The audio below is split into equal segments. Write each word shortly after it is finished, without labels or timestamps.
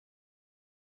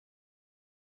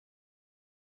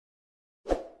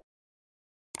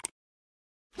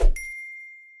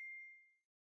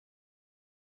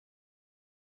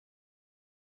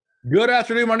Good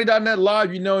afternoon, Money.net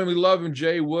Live. You know him, we love him.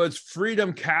 Jay Woods,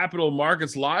 Freedom Capital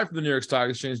Markets, live from the New York Stock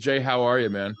Exchange. Jay, how are you,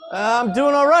 man? I'm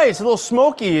doing all right. It's a little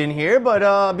smoky in here,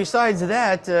 but besides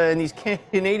that, in these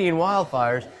Canadian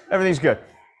wildfires, everything's good.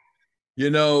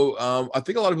 I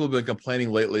think a lot of people have been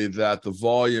complaining lately that the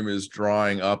volume is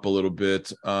drying up a little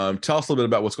bit. Tell us a little bit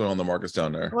about what's going on in the markets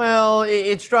down there. Well,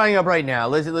 it's drying up right now.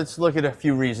 Let's look at a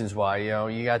few reasons why.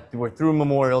 We're through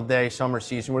Memorial Day, summer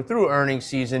season, we're through earnings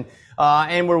season,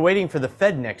 and we're waiting for the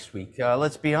Fed next week.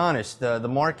 Let's be honest, the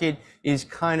market is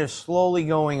kind of slowly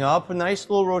going up, a nice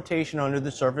little rotation under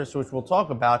the surface, which we'll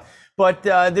talk about. But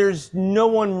there's no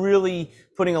one really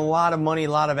putting a lot of money, a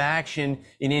lot of action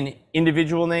in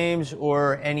individual names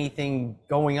or anything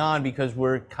going on because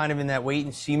we're kind of in that wait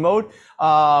and see mode.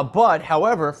 But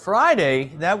however,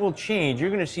 Friday, that will change. You're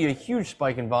going to see a huge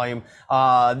spike in volume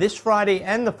this Friday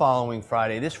and the following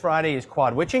Friday. This Friday is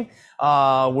quad witching,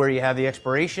 where you have the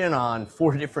expiration on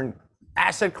 4 different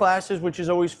asset classes, which is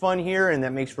always fun here, and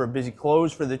that makes for a busy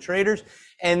close for the traders.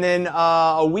 And then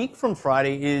a week from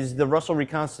Friday is the Russell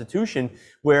reconstitution,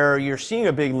 where you're seeing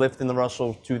a big lift in the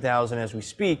Russell 2000 as we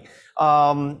speak.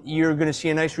 You're going to see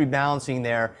a nice rebalancing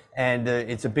there, and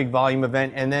it's a big volume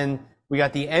event. And then we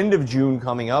got the end of June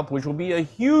coming up, which will be a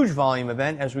huge volume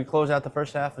event as we close out the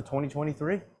first half of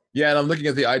 2023. Yeah, and I'm looking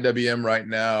at the IWM right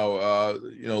now.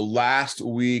 Last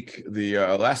week, the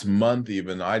last month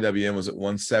even, IWM was at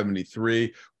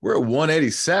 173. We're at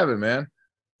 187, man.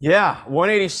 Yeah,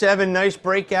 187, nice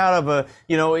breakout of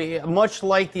much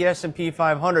like the S&P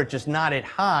 500, just not at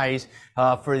highs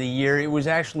for the year. It was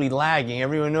actually lagging.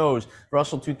 Everyone knows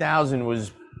Russell 2000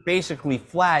 was basically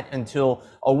flat until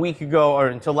a week ago, or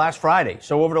until last Friday.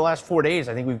 So over the last 4 days,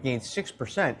 I think we've gained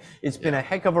 6%. It's been a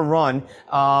heck of a run,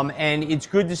 and it's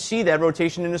good to see that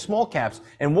rotation into small caps.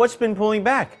 And what's been pulling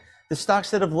back? The stocks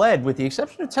that have led, with the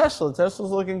exception of Tesla. Tesla's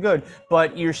looking good,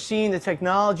 but you're seeing the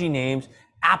technology names.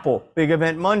 Apple, big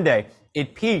event Monday.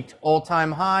 It peaked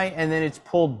all-time high, and then it's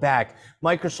pulled back.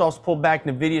 Microsoft's pulled back.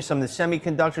 NVIDIA, some of the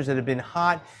semiconductors that have been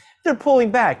hot, they're pulling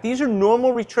back. These are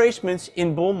normal retracements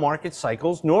in bull market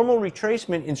cycles, normal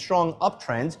retracement in strong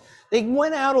uptrends. They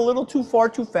went out a little too far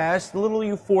too fast, a little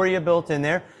euphoria built in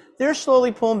there. They're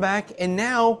slowly pulling back, and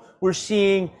now we're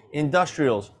seeing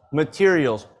industrials,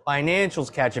 materials,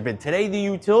 financials catch a bit. Today, the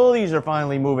utilities are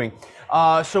finally moving.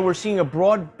 So we're seeing a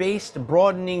broad-based,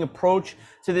 broadening approach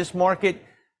to this market.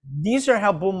 These are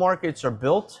how bull markets are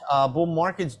built. Bull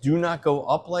markets do not go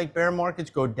up like bear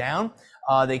markets go down.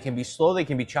 They can be slow, they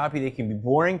can be choppy, they can be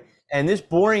boring. And this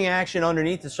boring action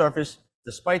underneath the surface,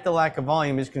 despite the lack of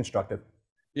volume, is constructive.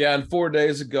 Yeah, and 4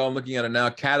 days ago, I'm looking at it now,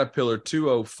 Caterpillar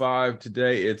 205.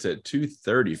 Today, it's at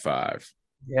 235.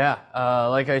 Yeah,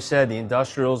 like I said, the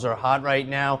industrials are hot right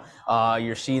now.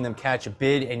 You're seeing them catch a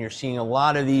bid, and you're seeing a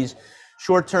lot of these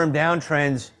short-term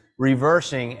downtrends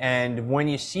reversing. And when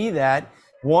you see that,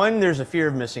 one, there's a fear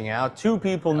of missing out. Two,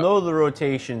 people know the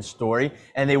rotation story,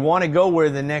 and they want to go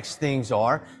where the next things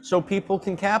are, so people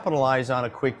can capitalize on a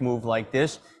quick move like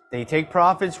this. They take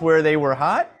profits where they were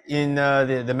hot in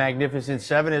the Magnificent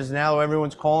Seven, as now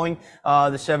everyone's calling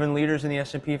the 7 leaders in the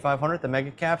S&P 500, the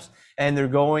mega caps, and they're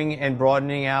going and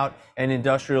broadening out, and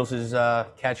industrials is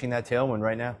catching that tailwind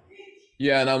right now.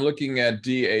 Yeah, and I'm looking at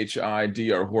DHI,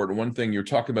 DR Horton. One thing you were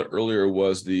talking about earlier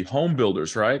was the home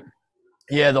builders, right?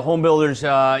 Yeah, the home builders,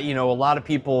 a lot of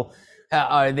people,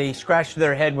 they scratch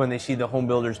their head when they see the home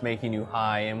builders making new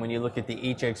high. And when you look at the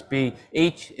the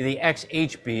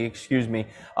XHB, excuse me,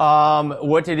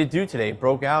 what did it do today? It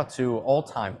broke out to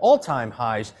all-time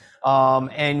highs.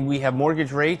 And we have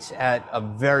mortgage rates at a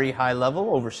very high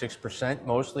level, over 6%,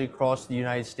 mostly across the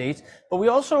United States. But we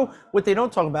also, what they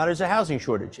don't talk about is a housing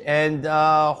shortage. And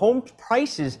home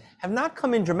prices have not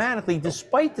come in dramatically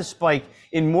despite the spike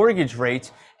in mortgage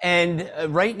rates. And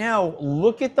right now,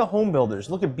 look at the home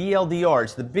builders. Look at BLDR.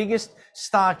 It's the biggest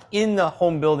stock in the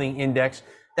home building index.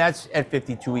 That's at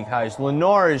 52-week highs.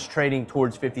 Lennar is trading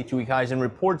towards 52-week highs and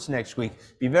reports next week.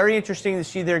 Be very interesting to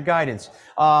see their guidance.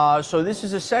 So this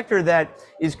is a sector that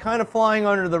is kind of flying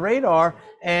under the radar.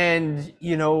 And,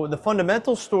 the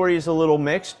fundamental story is a little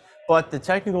mixed, but the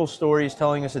technical story is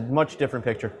telling us a much different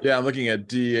picture. Yeah, I'm looking at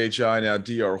DHI now,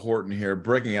 DR Horton here,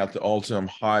 breaking out the all-time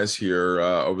highs here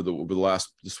over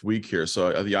this week here.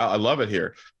 So I love it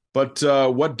here. But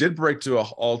what did break to an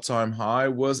all-time high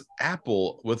was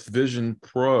Apple with Vision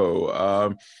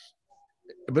Pro.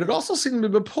 But it also seemed to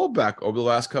be a pullback over the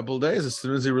last couple of days. As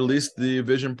soon as he released the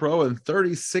Vision Pro and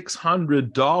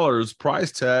 $3,600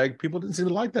 price tag, people didn't seem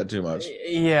to like that too much.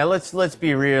 Yeah, let's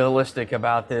be realistic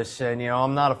about this. And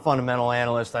I'm not a fundamental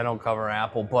analyst. I don't cover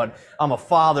Apple, but I'm a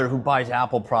father who buys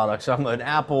Apple products. I'm an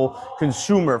Apple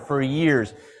consumer for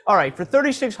years. all right, for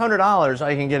 $3,600,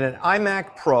 I can get an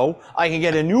iMac Pro, I can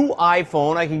get a new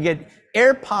iPhone, I can get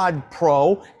AirPod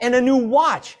Pro, and a new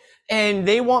watch. And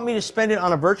they want me to spend it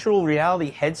on a virtual reality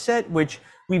headset, which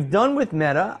we've done with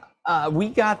Meta. We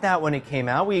got that when it came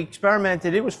out. We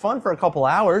experimented. It was fun for a couple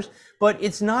hours, but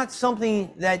it's not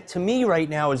something that to me right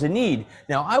now is a need.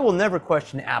 Now, I will never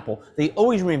question Apple. They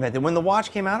always reinvent it. When the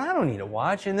watch came out, I don't need a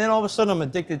watch. And then all of a sudden I'm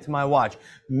addicted to my watch.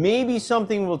 Maybe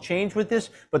something will change with this,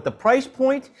 but the price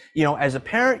point, you know, as a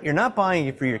parent, you're not buying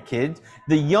it for your kids.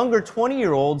 The younger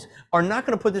 20-year-olds are not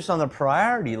going to put this on the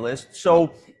priority list.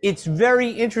 So it's very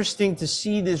interesting to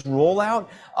see this rollout,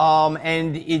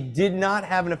 and it did not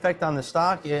have an effect on the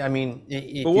stock. I mean,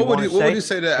 but what would you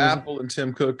say to Apple and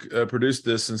Tim Cook produced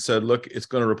this and said, look, it's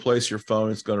going to replace your phone,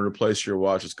 it's going to replace your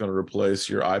watch, it's going to replace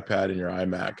your iPad and your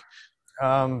iMac?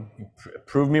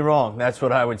 Prove me wrong. That's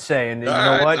what I would say. And you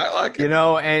know what? I like it. You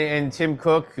know, and Tim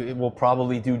Cook will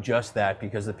probably do just that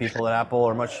because the people at Apple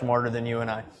are much smarter than you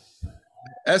and I.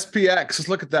 SPX, let's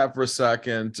look at that for a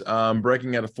second.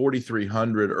 Breaking out of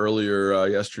 4,300 earlier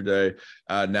yesterday,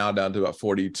 now down to about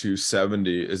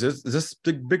 4,270. Is this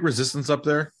big resistance up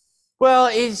there? Well,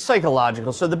 it's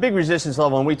psychological. So the big resistance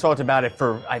level, and we talked about it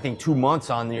for I think 2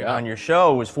 months on your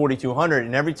show, was 4,200.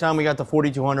 And every time we got to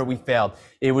 4,200, we failed.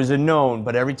 It was a known,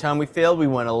 but every time we failed, we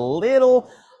went a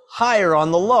little higher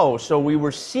on the low. So we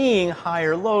were seeing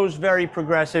higher lows, very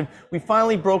progressive. We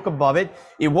finally broke above it.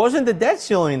 It wasn't the debt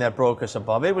ceiling that broke us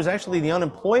above it. It was actually the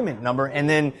unemployment number. And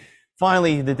then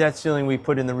finally the debt ceiling we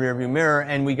put in the rearview mirror,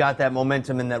 and we got that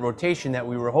momentum and that rotation that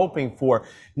we were hoping for.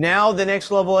 Now the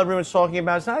next level everyone's talking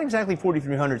about, it's not exactly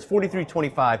 4,300, it's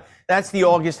 4,325. That's the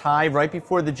August high right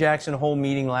before the Jackson Hole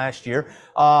meeting last year.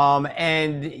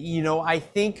 And, you know, I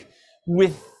think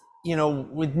with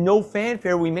no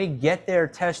fanfare, we may get there,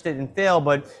 test it, and fail.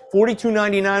 But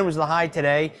 4,299 was the high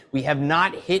today. We have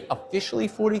not hit officially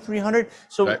 4,300.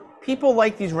 So people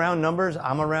like these round numbers.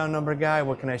 I'm a round number guy.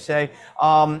 What can I say?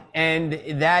 And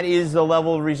that is the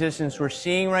level of resistance we're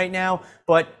seeing right now.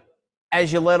 But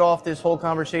as you let off this whole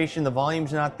conversation, the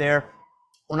volume's not there.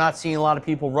 We're not seeing a lot of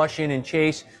people rush in and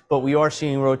chase, but we are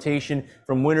seeing rotation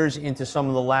from winners into some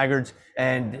of the laggards,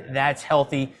 and that's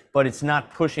healthy, but it's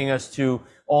not pushing us to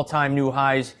all-time new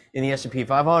highs in the S&P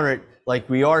 500 like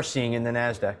we are seeing in the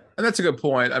NASDAQ. And that's a good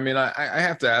point. I mean, I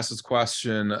have to ask this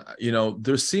question. You know,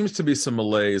 there seems to be some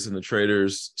malaise in the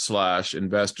traders /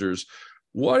 investors.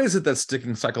 What is it that's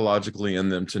sticking psychologically in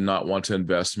them to not want to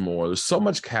invest more? There's so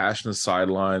much cash in the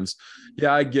sidelines.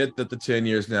 Yeah, I get that the 10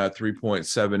 years now at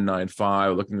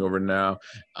 3.795, looking over now.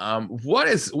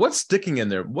 What's sticking in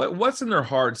there? What's in their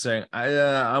heart saying,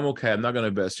 I'm okay, I'm not going to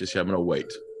invest just yet, I'm going to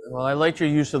wait? Well, I liked your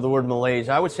use of the word malaise.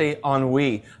 I would say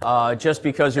ennui, just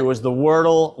because it was the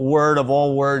wordle word of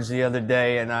all words the other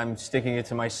day, and I'm sticking it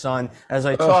to my son as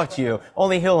I talk to you.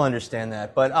 Only he'll understand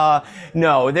that. But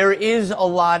no, there is a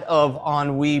lot of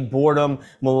ennui, boredom,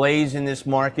 malaise in this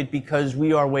market because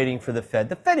we are waiting for the Fed.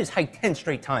 The Fed has hiked 10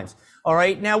 straight times. All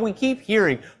right, now we keep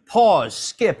hearing pause,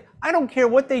 skip. I don't care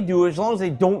what they do as long as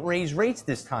they don't raise rates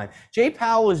this time. Jay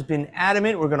Powell has been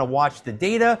adamant. We're going to watch the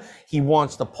data. He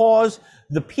wants to pause.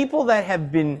 The people that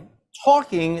have been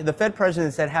talking, the Fed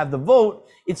presidents that have the vote,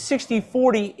 it's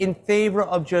 60-40 in favor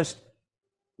of just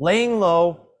laying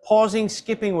low, pausing,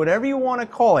 skipping, whatever you want to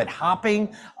call it, hopping,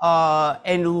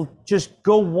 and just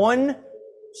go one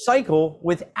cycle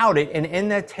without it and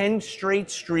end that 10 straight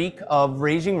streak of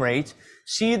raising rates.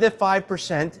 See the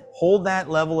 5%, hold that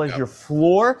level as your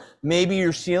floor, maybe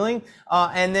your ceiling.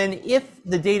 And then if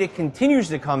the data continues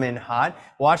to come in hot,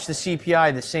 watch the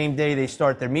CPI the same day they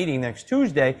start their meeting next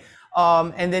Tuesday.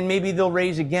 And then maybe they'll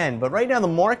raise again. But right now the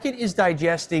market is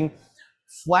digesting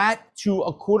flat to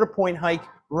a quarter point hike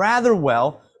rather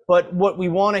well. But what we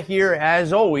want to hear,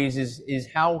 as always, is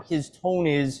how his tone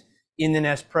is in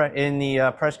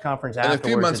the press conference afterwards. And a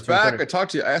few months back, I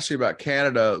asked you about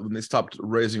Canada when they stopped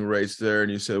raising rates there,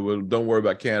 and you said, well, don't worry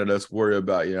about Canada, let's worry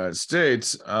about the United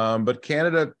States. But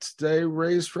Canada today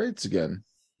raised rates again.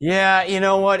 Yeah, you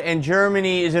know what? And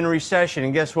Germany is in a recession,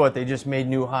 and guess what? They just made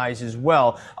new highs as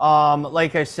well.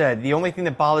 Like I said, the only thing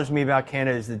that bothers me about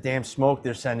Canada is the damn smoke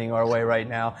they're sending our way right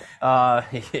now.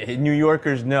 New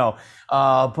Yorkers know.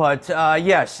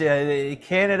 Yes,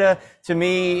 Canada, to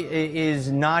me,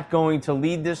 is not going to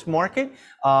lead this market.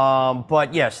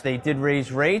 But yes, they did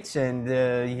raise rates,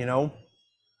 and,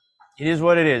 it is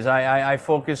what it is. I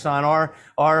focus on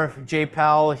our Jay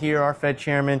Powell here, our Fed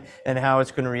chairman, and how it's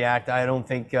going to react. I don't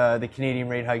think the Canadian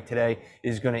rate hike today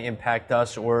is going to impact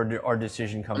us or our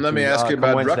decision coming. Let me ask you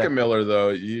about Druckenmiller,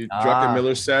 though.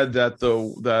 Druckenmiller said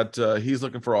that he's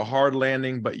looking for a hard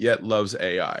landing, but yet loves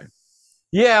AI.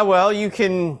 Yeah, well, you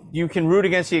can root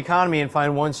against the economy and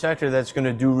find one sector that's going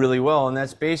to do really well, and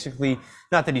that's basically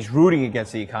not that he's rooting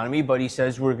against the economy, but he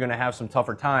says we're going to have some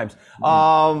tougher times.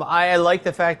 I like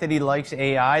the fact that he likes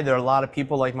AI. There are a lot of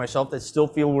people like myself that still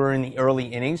feel we're in the early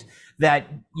innings. That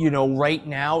right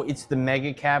now it's the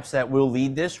mega caps that will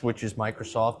lead this, which is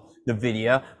Microsoft,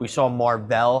 NVIDIA. We saw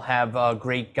Marvell have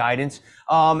great guidance,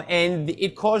 and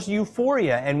it caused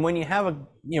euphoria. And when you have a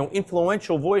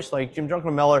influential voice like Jim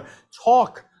Druckenmiller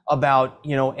talk about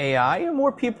AI, and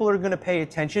more people are going to pay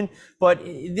attention. But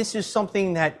this is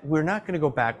something that we're not going to go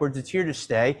backwards. It's here to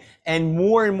stay, and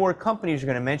more companies are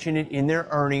going to mention it in their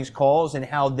earnings calls and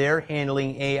how they're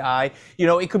handling AI.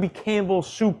 It could be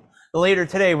Campbell's Soup later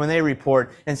today when they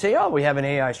report and say, oh, we have an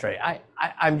AI strategy.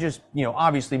 I'm just,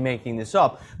 obviously making this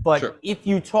up. But sure, if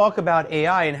you talk about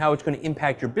AI and how it's going to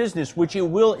impact your business, which it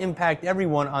will impact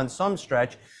everyone on some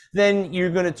stretch, then you're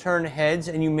going to turn heads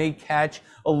and you may catch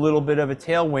a little bit of a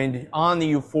tailwind on the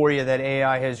euphoria that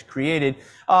AI has created.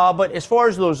 But as far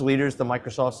as those leaders, the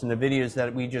Microsofts and NVIDIAs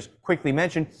that we just quickly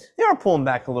mentioned, they are pulling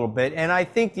back a little bit. And I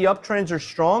think the uptrends are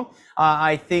strong.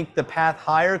 I think the path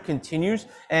higher continues,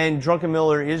 and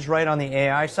Druckenmiller is right on the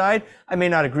AI side. I may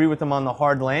not agree with him on the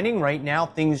hard landing. Right now,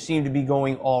 things seem to be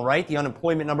going all right. The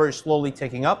unemployment number is slowly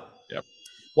ticking up.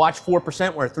 Watch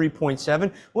 4%, we're at 3.7.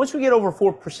 Once we get over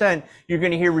 4%, you're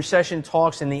going to hear recession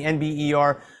talks, and the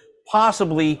NBER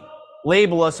possibly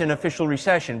label us an official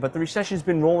recession. But the recession's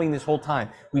been rolling this whole time.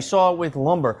 We saw it with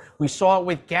lumber. We saw it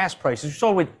with gas prices. We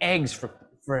saw it with eggs,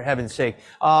 for heaven's sake.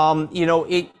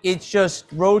 It's just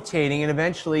rotating, and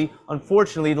eventually,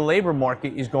 unfortunately, the labor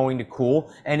market is going to cool,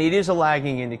 and it is a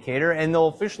lagging indicator, and they'll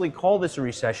officially call this a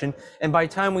recession. And by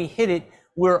the time we hit it,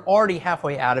 we're already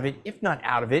halfway out of it, if not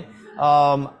out of it.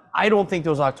 I don't think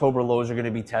those October lows are going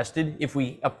to be tested if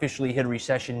we officially hit a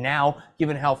recession now,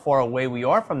 given how far away we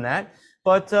are from that.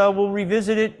 But we'll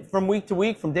revisit it from week to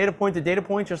week, from data point to data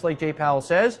point, just like Jay Powell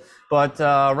says. But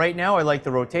right now, I like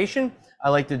the rotation. I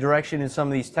like the direction in some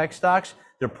of these tech stocks.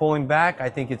 They're pulling back. I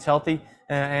think it's healthy.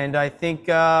 And I think,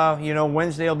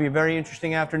 Wednesday will be a very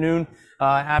interesting afternoon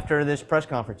after this press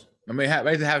conference. I may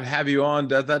have you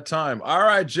on at that time. All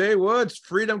right, Jay Woods,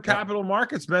 Freedom Capital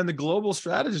Markets, man, the global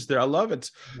strategist there. I love it.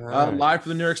 Live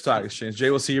from the New York Stock Exchange. Jay,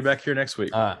 we'll see you back here next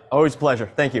week. Always a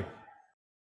pleasure. Thank you.